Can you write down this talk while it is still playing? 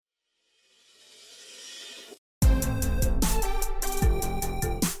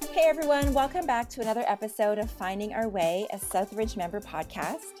everyone. Welcome back to another episode of Finding Our Way, a Southridge member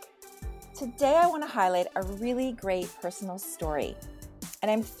podcast. Today, I want to highlight a really great personal story. And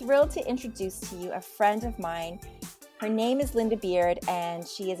I'm thrilled to introduce to you a friend of mine. Her name is Lynda Beard, and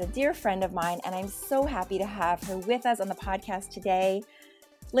she is a dear friend of mine. And I'm so happy to have her with us on the podcast today.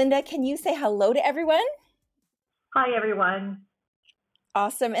 Lynda, can you say hello to everyone? Hi, everyone.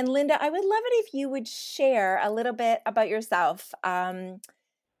 Awesome. And Lynda, I would love it if you would share a little bit about yourself.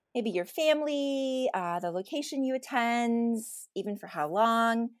 Maybe your family, the location you attend, even for how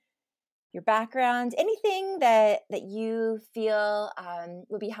long, your background, anything that you feel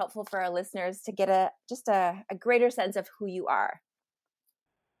would be helpful for our listeners to get a greater sense of who you are.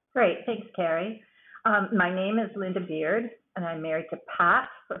 Great. Thanks, Carrie. My name is Lynda Beard, and I'm married to Pat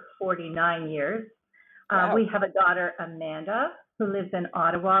for 49 years. Wow. We have a daughter, Amanda, who lives in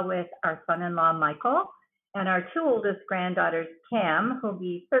Ottawa with our son-in-law, Michael, and our two oldest granddaughters, Cam, who'll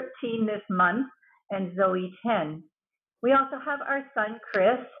be 13 this month, and Zoe, 10. We also have our son,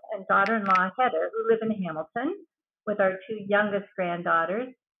 Chris, and daughter-in-law, Heather, who live in Hamilton, with our two youngest granddaughters,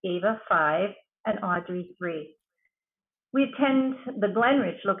 Ava, 5, and Audrey, 3. We attend the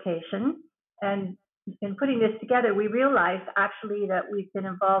Glenridge location, and in putting this together, we realized actually that we've been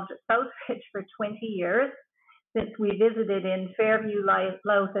involved at Southridge for 20 years, since we visited in Fairview,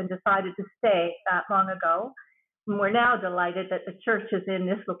 Louth, and decided to stay that long ago. And we're now delighted that the church is in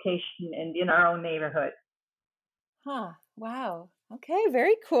this location and in our own neighborhood. Huh. Wow. Okay.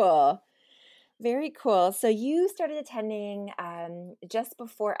 Very cool. Very cool. So you started attending just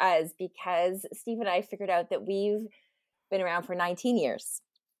before us because Steve and I figured out that we've been around for 19 years.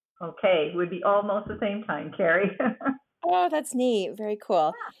 Okay. Would be almost the same time, Carrie. Oh, that's neat. Very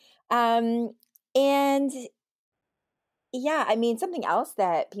cool. And yeah, I mean, something else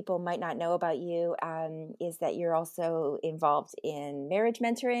that people might not know about you is that you're also involved in marriage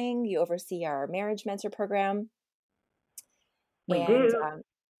mentoring. You oversee our marriage mentor program. We do.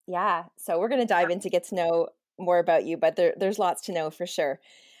 Yeah, so we're going to dive in to get to know more about you, but there's lots to know for sure.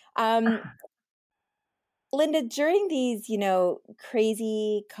 Lynda, during these,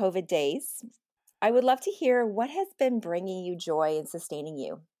 crazy COVID days, I would love to hear what has been bringing you joy and sustaining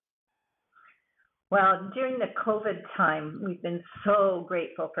you. Well, during the COVID time, we've been so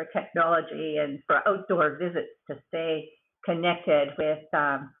grateful for technology and for outdoor visits to stay connected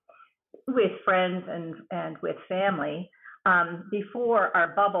with friends and with family. Before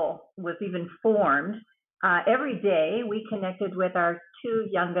our bubble was even formed, every day we connected with our two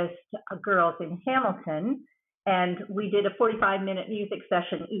youngest girls in Hamilton, and we did a 45-minute music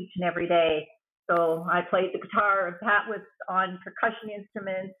session each and every day. So I played the guitar, and Pat was on percussion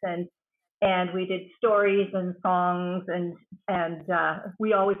instruments, and we did stories and songs, and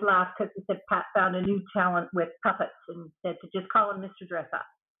we always laughed because we said Pat found a new talent with puppets and said to just call him Mr. Dress Up.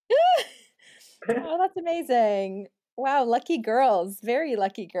 Oh, that's amazing. Wow, lucky girls, very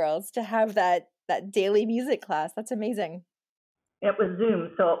lucky girls to have that daily music class. That's amazing. It was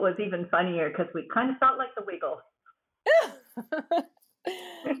Zoom, so it was even funnier because we kind of felt like the Wiggles.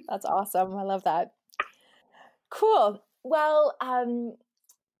 That's awesome. I love that. Cool. Well,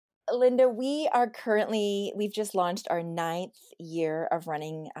 Lynda, we've just launched our 9th year of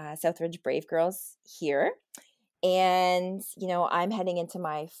running Southridge Brave Girls here. And, I'm heading into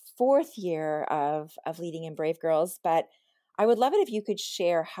my 4th year of leading in Brave Girls, but I would love it if you could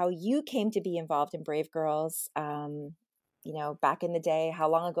share how you came to be involved in Brave Girls, back in the day, how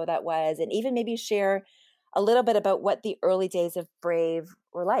long ago that was, and even maybe share a little bit about what the early days of Brave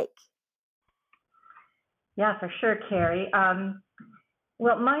were like. Yeah, for sure, Carrie.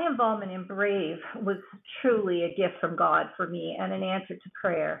 Well, my involvement in Brave was truly a gift from God for me and an answer to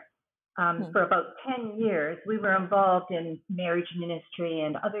prayer. For about 10 years, we were involved in marriage ministry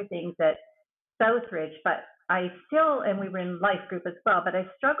and other things at Southridge, but and we were in life group as well, but I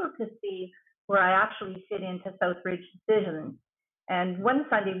struggled to see where I actually fit into Southridge's vision. And one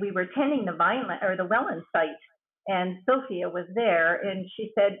Sunday we were attending the Welland site, and Sophia was there, and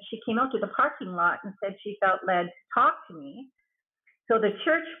she said she came out to the parking lot and said she felt led to talk to me. So the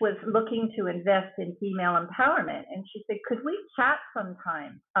church was looking to invest in female empowerment, and she said, could we chat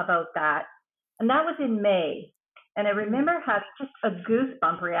sometime about that? And that was in May. And I remember having just a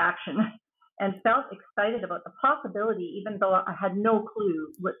goosebump reaction and felt excited about the possibility, even though I had no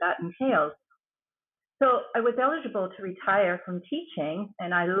clue what that entails. So I was eligible to retire from teaching,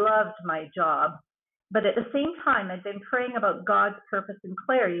 and I loved my job. But at the same time, I'd been praying about God's purpose and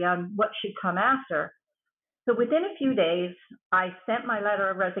clarity on what should come after. So within a few days, I sent my letter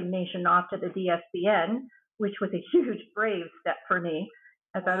of resignation off to the DSBN, which was a huge, brave step for me,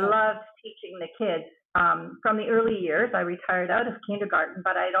 as I loved teaching the kids. from the early years. I retired out of kindergarten,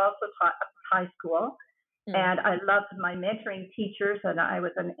 but I'd also taught high school. And I loved my mentoring teachers, and I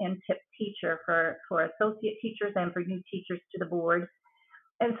was an NTIP teacher for associate teachers and for new teachers to the board.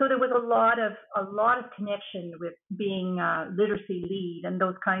 And so there was a lot of connection with being literacy lead and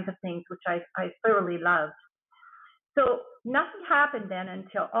those kinds of things, which I thoroughly loved. So nothing happened then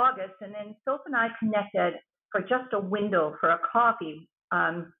until August, and then Sophie and I connected for just a window for a coffee.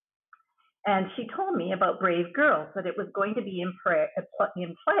 And she told me about Brave Girls, that it was going to be in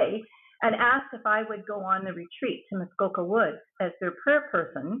play, and asked if I would go on the retreat to Muskoka Woods as their prayer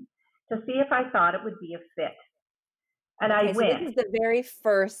person to see if I thought it would be a fit. And I went. This is the very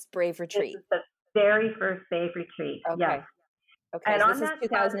first Brave retreat. This is the very first Brave retreat. Okay. Yes. Okay. And so this is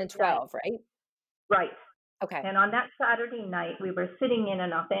 2012, right? Right. Okay. And on that Saturday night, we were sitting in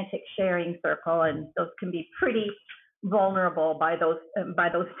an authentic sharing circle, and those can be pretty vulnerable by those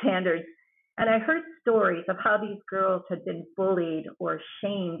standards. And I heard stories of how these girls had been bullied or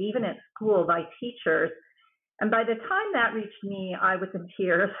shamed, even at school, by teachers. And by the time that reached me, I was in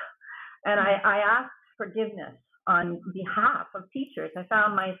tears. And I asked forgiveness on behalf of teachers. I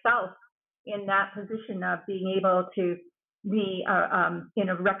found myself in that position of being able to be in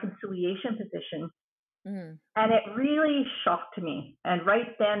a reconciliation position. And it really shocked me. And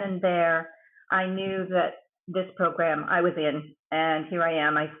right then and there, I knew that this program I was in, and here I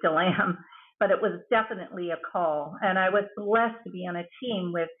am, I still am. But it was definitely a call. And I was blessed to be on a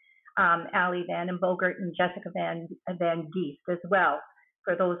team with Allie Van den Bogert and Jessica Van Geest as well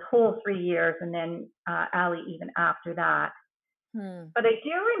for those whole 3 years, and then Allie even after that. But I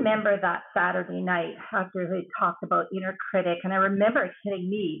do remember that Saturday night after they talked about inner critic, and I remember it hitting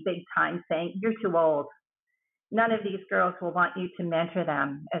me big time, saying, "You're too old. None of these girls will want you to mentor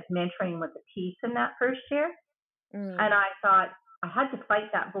them," as mentoring was a piece in that first year. And I thought, I had to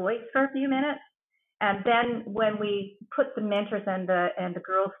fight that voice for a few minutes. And then when we put the mentors and the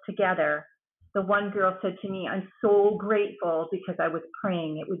girls together, the one girl said to me, "I'm so grateful because I was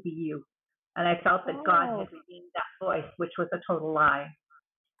praying it would be you." And I felt that God had redeemed that voice, which was a total lie.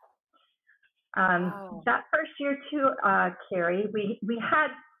 That first year too, Carrie, we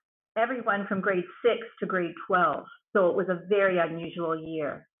had everyone from grade 6 to grade 12. So it was a very unusual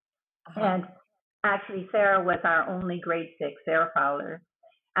year. And actually, Sarah was our only grade 6, Sarah Fowler.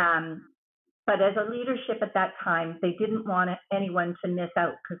 But as a leadership at that time, they didn't want anyone to miss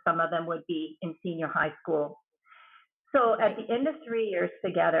out because some of them would be in senior high school. So at the end of 3 years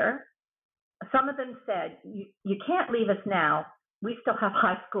together, some of them said, you can't leave us now. We still have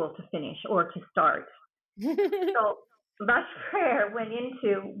high school to finish or to start. So much prayer went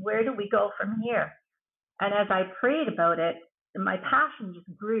into, where do we go from here? And as I prayed about it, my passion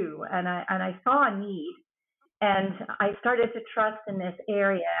just grew, and I saw a need, and I started to trust in this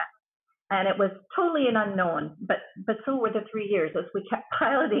area. And it was totally an unknown, but so were the 3 years as we kept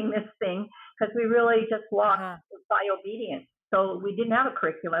piloting this thing, because we really just walked by obedience. So we didn't have a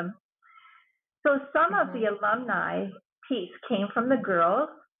curriculum. So some of the alumni piece came from the girls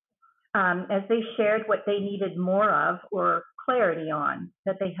as they shared what they needed more of or clarity on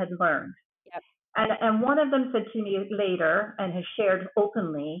that they had learned. And one of them said to me later, and has shared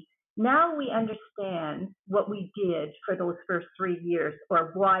openly, now we understand what we did for those first 3 years,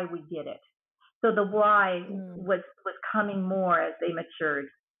 or why we did it. So the why was coming more as they matured.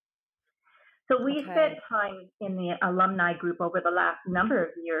 So we spent time in the alumni group over the last number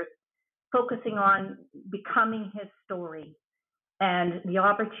of years focusing on becoming his story and the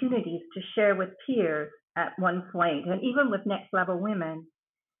opportunities to share with peers at one point, and even with next level women.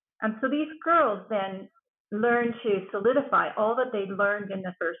 And so these girls then learned to solidify all that they learned in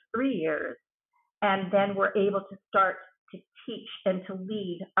the first 3 years, and then were able to start to teach and to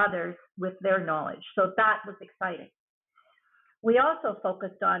lead others with their knowledge. So that was exciting. We also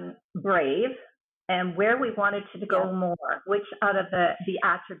focused on brave and where we wanted to go more, which out of the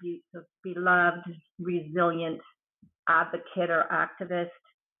attributes of beloved, resilient, advocate or activist,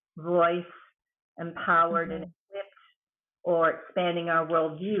 voice, empowered and equipped, or expanding our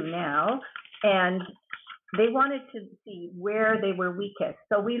worldview now. And they wanted to see where they were weakest.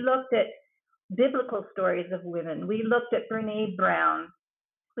 So we looked at biblical stories of women. We looked at Brene Brown.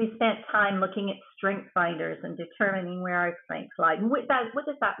 We spent time looking at strength finders and determining where our strengths lie. And what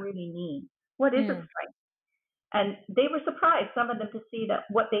does that really mean? What is a strength? And they were surprised, some of them, to see that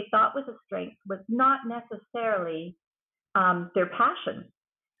what they thought was a strength was not necessarily their passion.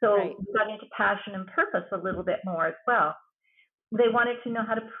 So we got into passion and purpose a little bit more as well. They wanted to know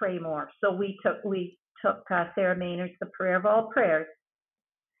how to pray more. So we took Sarah Maynard's The Prayer of All Prayers,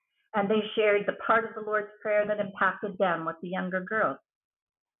 and they shared the part of the Lord's Prayer that impacted them with the younger girls.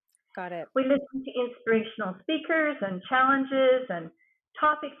 Got it. We listened to inspirational speakers and challenges and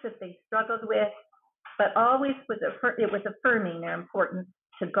topics that they struggled with, but always it was affirming their importance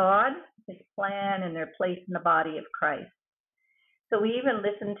to God, His plan, and their place in the body of Christ. So we even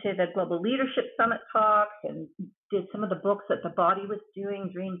listened to the Global Leadership Summit talks and did some of the books that the body was doing,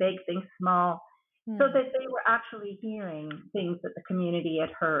 Dream Big, Think Small, so that they were actually hearing things that the community had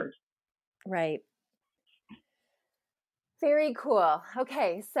heard. Right. Very cool.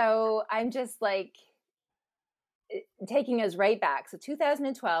 Okay, so I'm just like taking us right back. So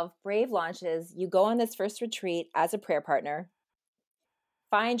 2012, Brave launches. You go on this first retreat as a prayer partner,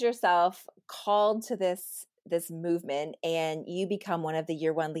 find yourself called to this movement, and you become one of the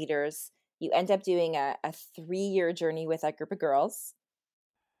year one leaders. You end up doing a 3-year journey with that group of girls.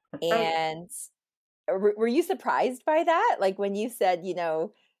 That's and were you surprised by that? Like when you said, you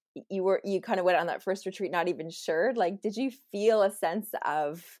kind of went on that first retreat not even sure, like did you feel a sense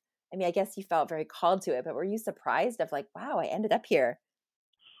of, I mean, I guess you felt very called to it, but were you surprised of like, wow, I ended up here?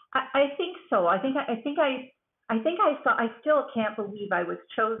 I think so. I saw. I still can't believe I was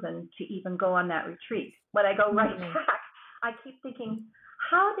chosen to even go on that retreat. When I go right back, I keep thinking,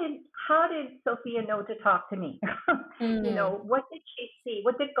 how did Sophia know to talk to me? What did she see?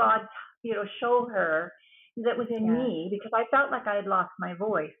 What did God, show her that was in me? Because I felt like I had lost my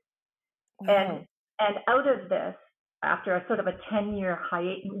voice. Wow. And out of this, after a sort of a 10-year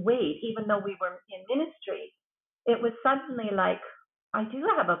wait, even though we were in ministry, it was suddenly like, I do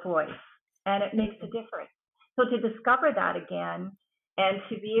have a voice and it makes a difference. So to discover that again and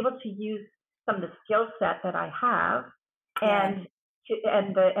to be able to use some of the skill set that I have and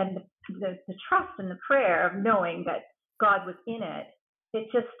the trust and the prayer of knowing that God was in it,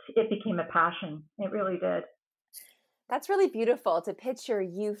 it became a passion. It really did. Really beautiful to picture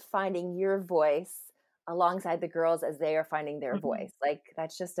you finding your voice alongside the girls as they are finding their voice. Like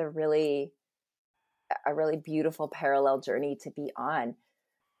that's just a really beautiful parallel journey to be on.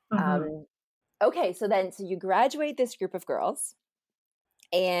 Okay, so you graduate this group of girls,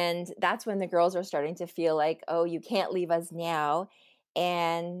 and that's when the girls are starting to feel like, oh, you can't leave us now.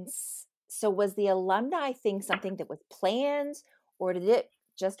 And so was the alumni thing something that was planned, or did it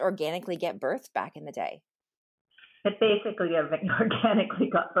just organically get birthed back in the day? It basically organically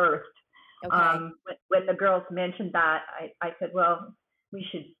got birthed. Okay. When the girls mentioned that, I said, well, we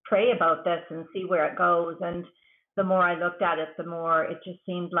should pray about this and see where it goes. And the more I looked at it, the more it just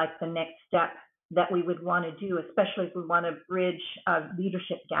seemed like the next step that we would want to do, especially if we want to bridge a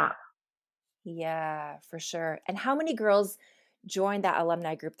leadership gap. Yeah, for sure. And how many girls joined that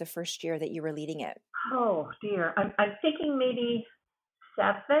alumni group the first year that you were leading it? Oh, dear. I'm thinking maybe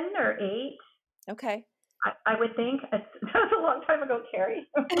 7 or 8. Okay. I would think. That was a long time ago, Carrie.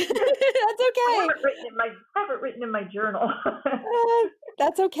 That's okay. I have it written in my journal.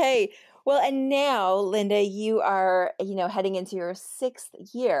 That's okay. Well, and now, Lynda, you are, heading into your 6th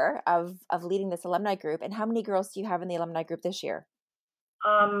year of leading this alumni group. And how many girls do you have in the alumni group this year?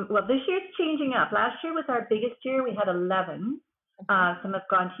 Well, this year's changing up. Last year was our biggest year. We had 11. Some have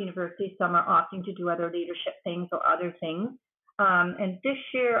gone to university. Some are opting to do other leadership things or other things. And this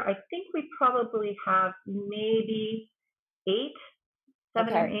year, I think we probably have maybe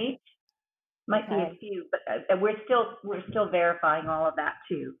 7 or 8. Might be a few, but we're still verifying all of that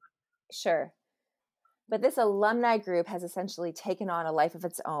too. Sure. But this alumni group has essentially taken on a life of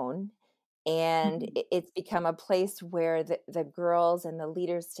its own, and it's become a place where the girls and the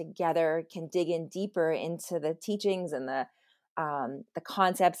leaders together can dig in deeper into the teachings and the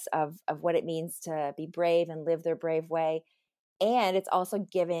concepts of what it means to be brave and live their brave way. And it's also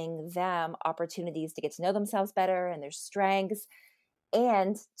giving them opportunities to get to know themselves better and their strengths,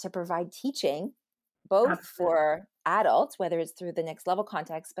 and to provide teaching both for adults, whether it's through the next level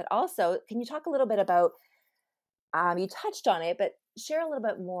context, but also, can you talk a little bit about, you touched on it, but share a little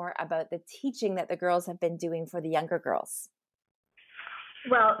bit more about the teaching that the girls have been doing for the younger girls?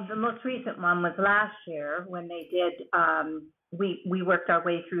 Well, the most recent one was last year when they did, we worked our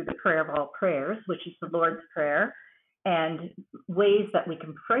way through the prayer of all prayers, which is the Lord's Prayer, and ways that we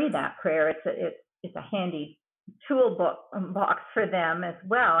can pray that prayer. It's a handy box for them as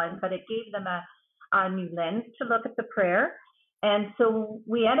well, but it gave them a new lens to look at the prayer. And so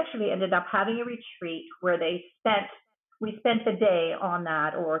we actually ended up having a retreat where we spent the day on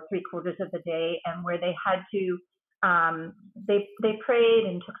that, or 3/4 of the day, and where they had to they prayed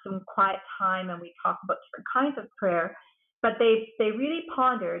and took some quiet time, and we talked about different kinds of prayer, but they really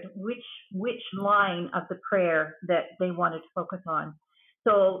pondered which line of the prayer that they wanted to focus on.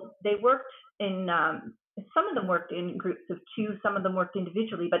 So they worked in some of them worked in groups of 2, some of them worked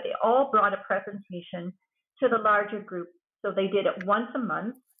individually, but they all brought a presentation to the larger group. So they did it once a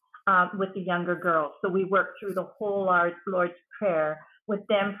month. with the younger girls. So we worked through the whole Lord's Prayer with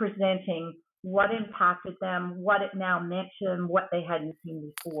them presenting what impacted them, what it now meant to them, what they hadn't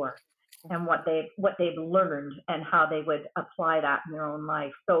seen before, and what they've learned, and how they would apply that in their own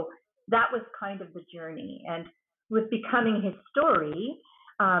life. So that was kind of the journey. And with Becoming His Story,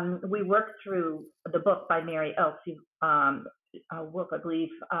 we worked through the book by Mary Elsie Wolf, I believe,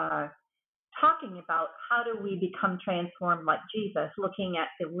 talking about how do we become transformed like Jesus, looking at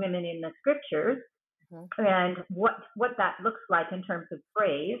the women in the scriptures and what that looks like in terms of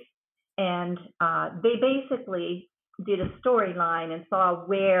brave. And they basically did a storyline and saw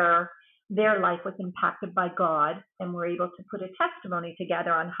where their life was impacted by God, and were able to put a testimony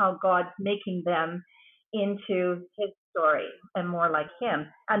together on how God's making them into His story and more like Him.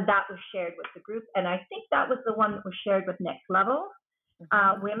 And that was shared with the group. And I think that was the one that was shared with Next Level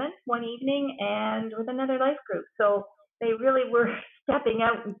women one evening, and with another life group. So they really were stepping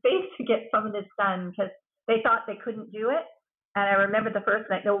out in faith to get some of this done, because they thought they couldn't do it. And I remember the first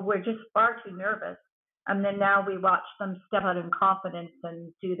night, no, we're just far too nervous. And then now we watch them step out in confidence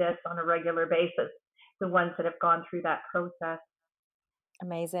and do this on a regular basis, the ones that have gone through that process.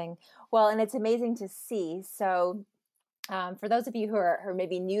 Amazing. Well, and it's amazing to see. So for those of you who are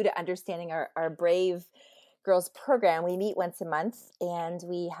maybe new to understanding our Brave Girls program, we meet once a month, and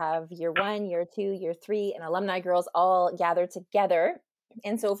we have year 1, year 2, year 3, and alumni girls all gathered together.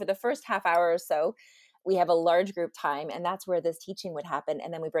 And so for the first half hour or so, we have a large group time, and that's where this teaching would happen.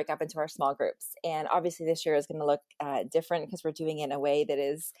 And then we break up into our small groups. And obviously this year is going to look different, because we're doing it in a way that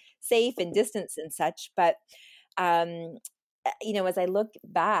is safe and distance and such. But, as I look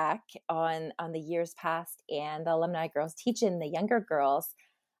back on the years past, and the alumni girls teaching the younger girls,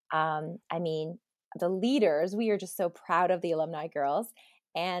 the leaders, we are just so proud of the alumni girls.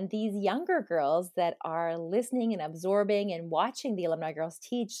 And these younger girls that are listening and absorbing and watching the alumni girls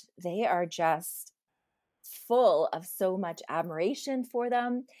teach, they are just full of so much admiration for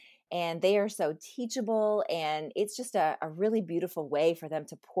them, and they are so teachable, and it's just a really beautiful way for them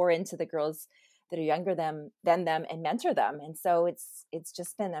to pour into the girls that are younger than them and mentor them. And so it's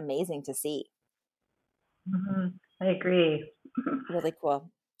just been amazing to see. I agree. Really cool.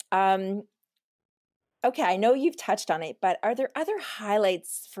 Okay, I know you've touched on it, but are there other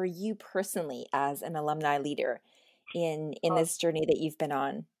highlights for you personally as an alumni leader in this journey that you've been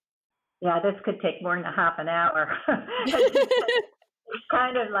on? Yeah, this could take more than a half an hour. It's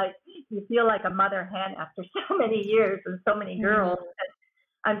kind of like you feel like a mother hen after so many years and so many girls.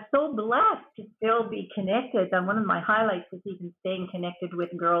 I'm so blessed to still be connected. And one of my highlights is even staying connected with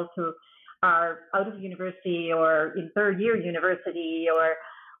girls who are out of university or in third year university or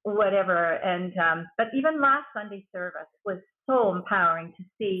whatever. And but even last Sunday service was so empowering to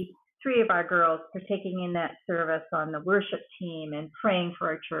see 3 of our girls partaking in that service on the worship team and praying for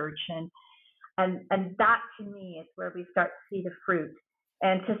our church. And that to me is where we start to see the fruit.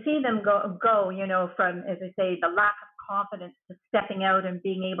 And to see them go, from, as I say, the lack of confidence to stepping out and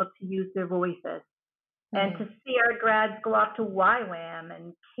being able to use their voices. And to see our grads go off to YWAM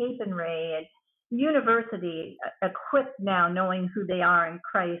and Cape and Ray and university equipped now, knowing who they are in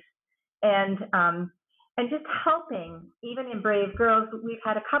Christ. And just helping, even in Brave Girls, we've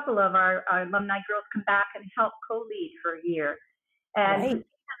had a couple of our alumni girls come back and help co-lead for a year. And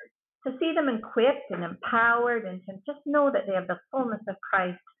to see them equipped and empowered, and to just know that they have the fullness of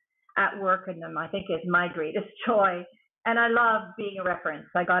Christ at work in them, I think is my greatest joy. And I love being a reference.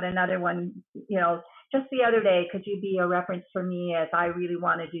 I got another one, just the other day, could you be a reference for me as I really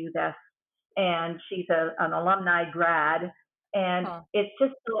want to do this? And she's an alumni grad. And it's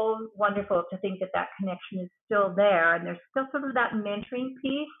just so wonderful to think that connection is still there. And there's still sort of that mentoring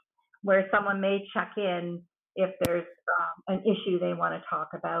piece where someone may check in if there's an issue they want to talk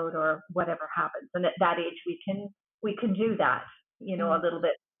about or whatever happens. And at that age, we can do that, a little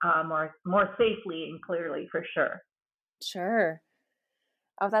bit more safely and clearly, for sure. Sure.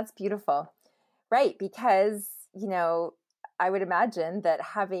 Oh, that's beautiful. Right. Because, I would imagine that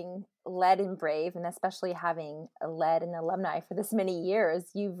having led in Brave, and especially having led an alumni for this many years,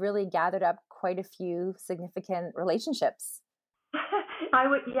 you've really gathered up quite a few significant relationships.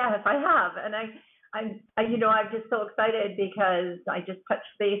 Yes, I have. And I'm just so excited because I just touched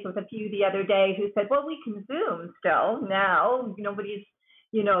base with a few the other day who said, well, we can Zoom still now. Nobody's,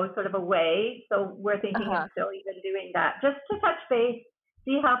 sort of away. So we're thinking of still even doing that, just to touch base,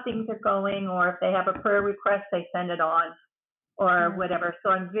 see how things are going, or if they have a prayer request, they send it on or whatever.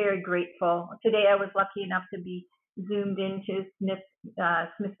 So I'm very grateful. Today I was lucky enough to be Zoomed into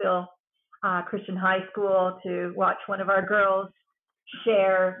Smithville Christian High School to watch one of our girls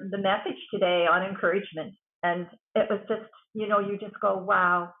share the message today on encouragement. And it was just, you just go,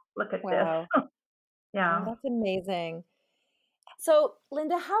 wow, look at this. Wow. Oh, Yeah. that's amazing. So,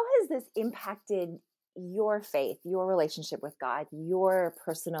 Lynda, how has this impacted your faith, your relationship with God, your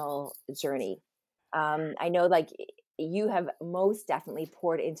personal journey? I know, like, you have most definitely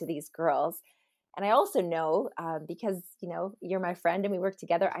poured into these girls. And I also know, because, you're my friend and we work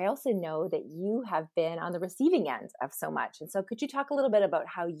together, I also know that you have been on the receiving end of so much. And so could you talk a little bit about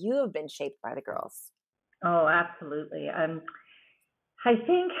how you have been shaped by the girls? Oh, absolutely. I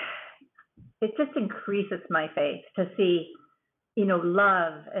think it just increases my faith to see,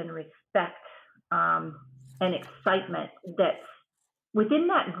 love and respect, and excitement that's within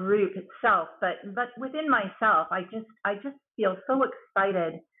that group itself, but within myself. I just feel so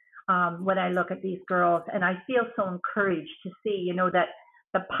excited when I look at these girls, and I feel so encouraged to see, that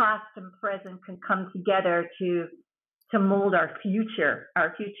the past and present can come together to mold our future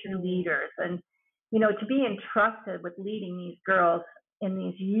leaders, and to be entrusted with leading these girls in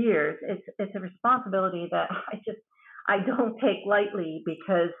these years. It's a responsibility that I don't take lightly,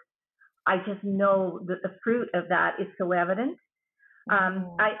 because I just know that the fruit of that is so evident.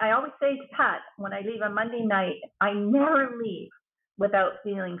 I always say to Pat, when I leave on Monday night, I never leave without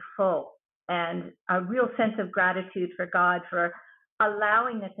feeling full, and a real sense of gratitude for God for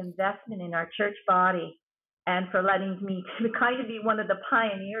allowing this investment in our church body, and for letting me to kind of be one of the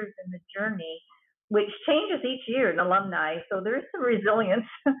pioneers in the journey, which changes each year in alumni. So there is some resilience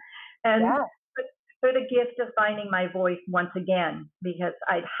and Yeah. for the gift of finding my voice once again, because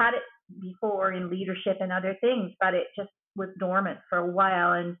I'd had it before in leadership and other things, but it just was dormant for a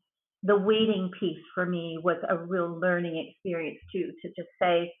while. And the waiting piece for me was a real learning experience too, to just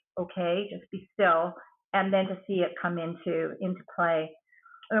say, okay, just be still, and then to see it come into play.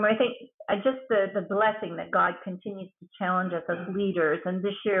 I think just the blessing that God continues to challenge us as leaders. And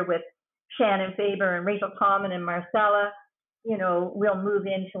this year with Shannon Faber and Rachel Tallman and Marcella, we'll move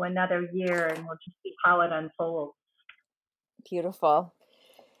into another year, and we'll just see how it unfolds. Beautiful.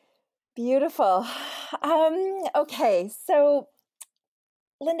 Beautiful. Okay. So,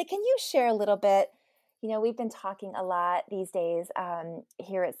 Lynda, can you share a little bit? We've been talking a lot these days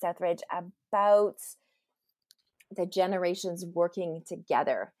here at Southridge about the generations working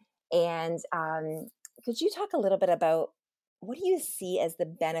together. And could you talk a little bit about what do you see as the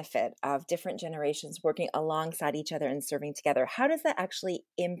benefit of different generations working alongside each other and serving together? How does that actually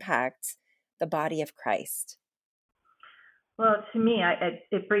impact the body of Christ? Well, to me,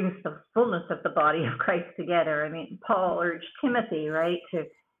 it brings the fullness of the body of Christ together. I mean, Paul urged Timothy, right,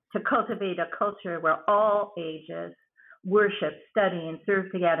 to cultivate a culture where all ages worship, study, and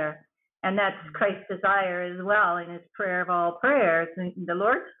serve together. And that's Christ's desire as well in his prayer of all prayers, and the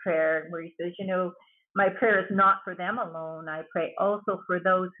Lord's Prayer, where he says, my prayer is not for them alone. I pray also for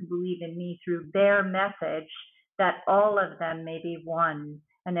those who believe in me through their message, that all of them may be one.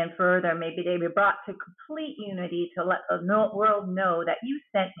 And then further, maybe they be brought to complete unity, to let the world know that you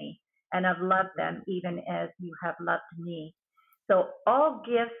sent me and have loved them even as you have loved me. So all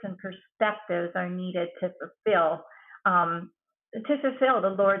gifts and perspectives are needed to fulfill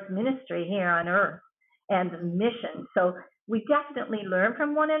the Lord's ministry here on earth and the mission. So we definitely learn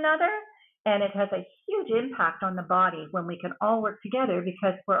from one another, and it has a huge impact on the body when we can all work together,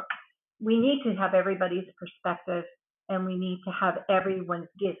 because we need to have everybody's perspective, and we need to have everyone's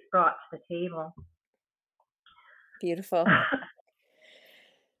gifts brought to the table. Beautiful.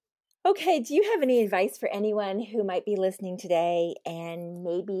 Okay, do you have any advice for anyone who might be listening today and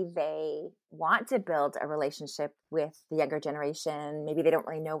maybe they want to build a relationship with the younger generation? Maybe they don't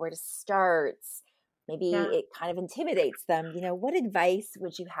really know where to start. Maybe it kind of intimidates them. What advice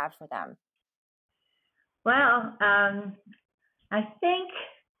would you have for them? Well, I think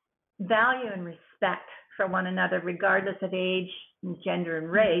value and respect for one another, regardless of age, and gender,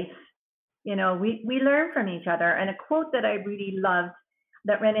 and race. We learn from each other. And a quote that I really loved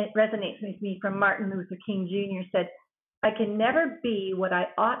that resonates with me from Martin Luther King Jr. said, I can never be what I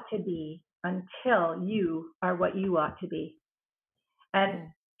ought to be until you are what you ought to be. And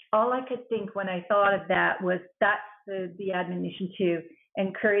all I could think when I thought of that was that's the admonition to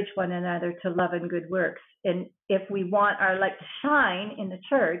encourage one another to love and good works. And if we want our light to shine in the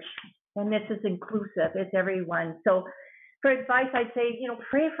church, then this is inclusive, it's everyone. So for advice, I'd say,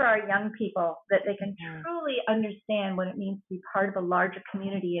 pray for our young people, that they can truly understand what it means to be part of a larger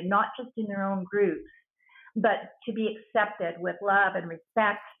community, and not just in their own groups, but to be accepted with love and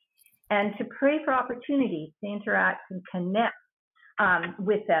respect, and to pray for opportunities to interact and connect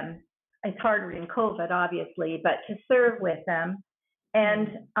with them. It's harder in COVID, obviously, but to serve with them. And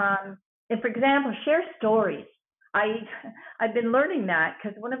for example, share stories. I've been learning that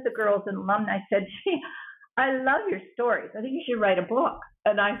because one of the girls in alumni said, I love your stories. I think you should write a book.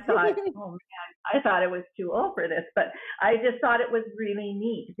 And I thought, oh man, I thought it was too old for this, but I just thought it was really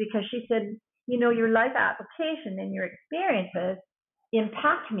neat because she said, your life application and your experiences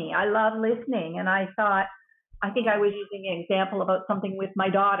impact me. I love listening. And I thought, I think I was using an example about something with my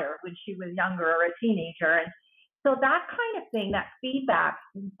daughter when she was younger or a teenager. And so that kind of thing, that feedback,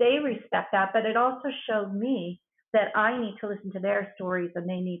 they respect that, but it also showed me that I need to listen to their stories and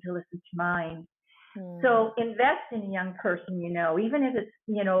they need to listen to mine. So invest in a young person, even if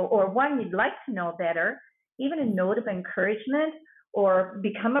it's, or one you'd like to know better, even a note of encouragement, or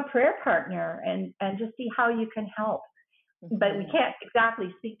become a prayer partner and just see how you can help. But we can't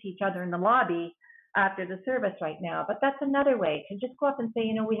exactly speak to each other in the lobby after the service right now, but that's another way to just go up and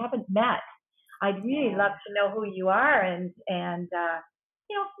say, we haven't met. I'd really love to know who you are and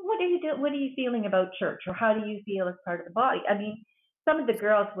what do you do? What are you feeling about church, or how do you feel as part of the body? I mean, some of the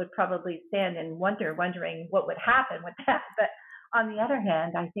girls would probably stand and wondering what would happen with that. But on the other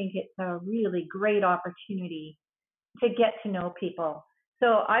hand, I think it's a really great opportunity to get to know people. So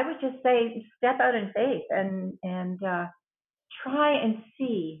I would just say, step out in faith and try and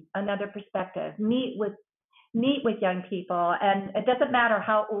see another perspective. Meet with young people, and it doesn't matter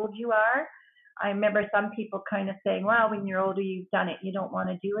how old you are. I remember some people kind of saying, "Well, when you're older, you've done it. You don't want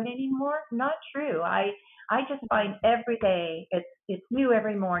to do it anymore." Not true. I just find every day it's new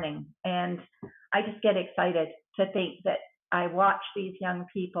every morning, and I just get excited to think that I watch these young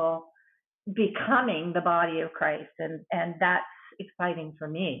people becoming the body of Christ, and that's exciting for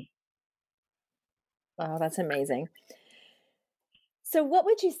me. Wow, that's amazing. So what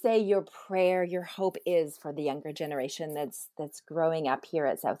would you say your prayer, your hope is for the younger generation that's growing up here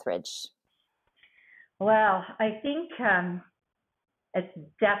at Southridge? Well, I think it's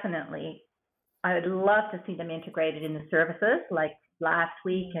definitely, I would love to see them integrated in the services like last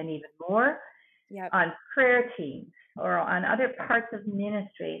week and even more, on prayer teams or on other parts of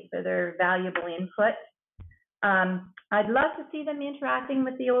ministry for their valuable input. I'd love to see them interacting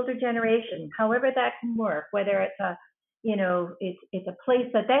with the older generation, however that can work, whether it's it's a place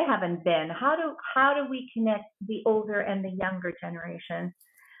that they haven't been. How do we connect the older and the younger generation?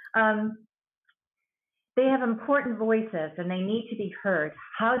 They have important voices and they need to be heard.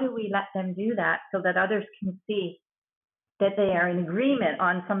 How do we let them do that so that others can see that they are in agreement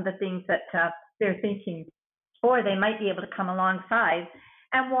on some of the things that they're thinking, or they might be able to come alongside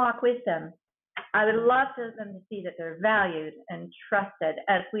and walk with them? I would love for them to see that they're valued and trusted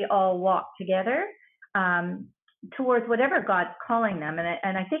as we all walk together towards whatever God's calling them.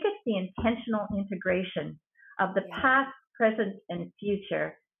 And I think it's the intentional integration of the past, present, and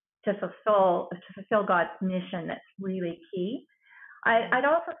future to fulfill God's mission that's really key.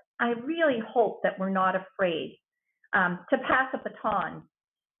 I really hope that we're not afraid to pass a baton.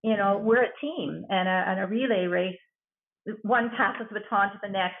 We're a team, and a relay race, one passes the baton to the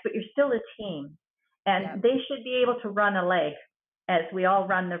next, but you're still a team. And they should be able to run a leg as we all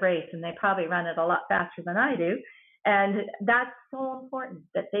run the race, and they probably run it a lot faster than I do. And that's so important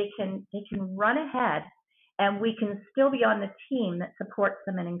that they can run ahead, and we can still be on the team that supports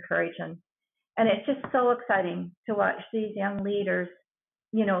them and encourages them. And it's just so exciting to watch these young leaders,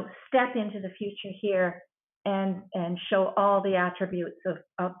 step into the future here and show all the attributes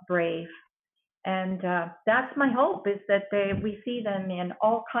of brave. And that's my hope, is that we see them in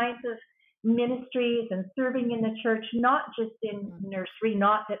all kinds of ministries and serving in the church, not just in nursery.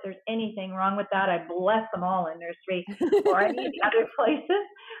 Not that there's anything wrong with that. I bless them all in nursery or any of the other places.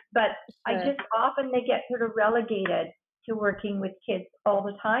 But I just often they get sort of relegated to working with kids all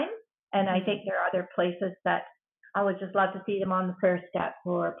the time. And I think there are other places that I would just love to see them on the prayer step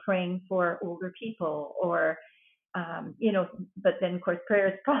or praying for older people or, but then of course prayer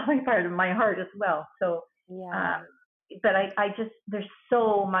is probably part of my heart as well. So, but I just, there's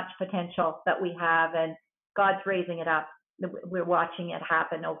so much potential that we have, and God's raising it up. We're watching it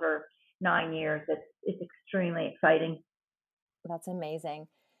happen over 9 years. It's extremely exciting. That's amazing.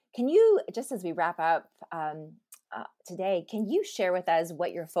 Can you, just as we wrap up today, can you share with us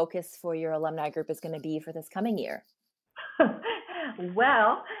what your focus for your alumni group is going to be for this coming year?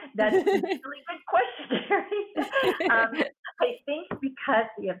 Well, that's a really good question, Terry. I think because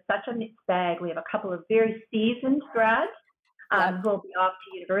we have such a mixed bag, we have a couple of very seasoned grads who will be off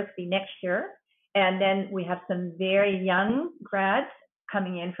to university next year. And then we have some very young grads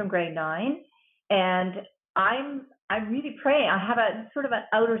coming in from grade 9. And I'm really praying. I have a sort of an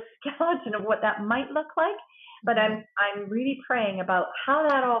outer skeleton of what that might look like, but I'm really praying about how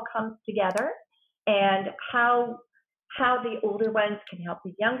that all comes together and how the older ones can help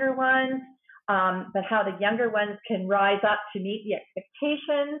the younger ones, but how the younger ones can rise up to meet the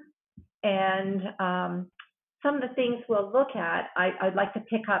expectations. And some of the things we'll look at, I'd like to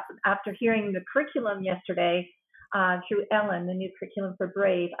pick up after hearing the curriculum yesterday through Ellen, the new curriculum for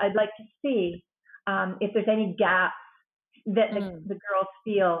Brave. I'd like to see if there's any gaps that the girls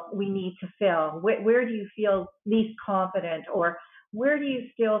feel we need to fill. Where do you feel least confident, or where do you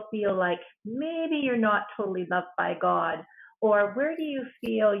still feel like maybe you're not totally loved by God, or where do you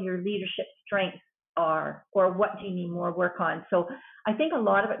feel your leadership strengths are, or what do you need more work on? So I think a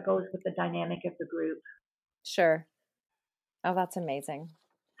lot of it goes with the dynamic of the group. Sure. Oh, that's amazing.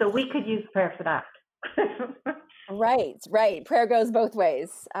 So we could use prayer for that. Right. Prayer goes both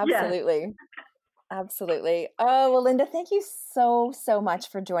ways. Absolutely. Yeah. Absolutely. Oh, well, Lynda, thank you so much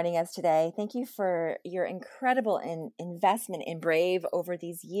for joining us today. Thank you for your incredible investment in Brave over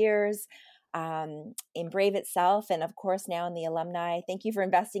these years, in Brave itself, and of course now in the alumni. Thank you for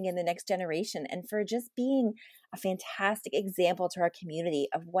investing in the next generation and for just being a fantastic example to our community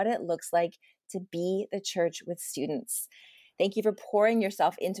of what it looks like to be the church with students. Thank you for pouring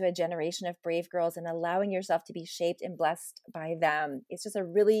yourself into a generation of brave girls and allowing yourself to be shaped and blessed by them. It's just a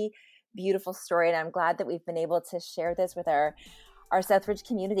really beautiful story, and I'm glad that we've been able to share this with our Southridge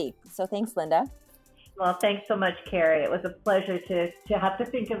community. So thanks, Lynda. Well, thanks so much, Carrie. It was a pleasure to have to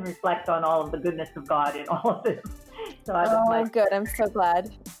think and reflect on all of the goodness of God in all of this. So good. I'm so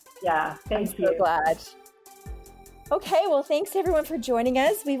glad. Yeah, thank you. I'm so glad. Okay, well, thanks everyone for joining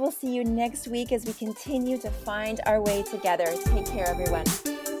us. We will see you next week as we continue to find our way together. Take care, everyone.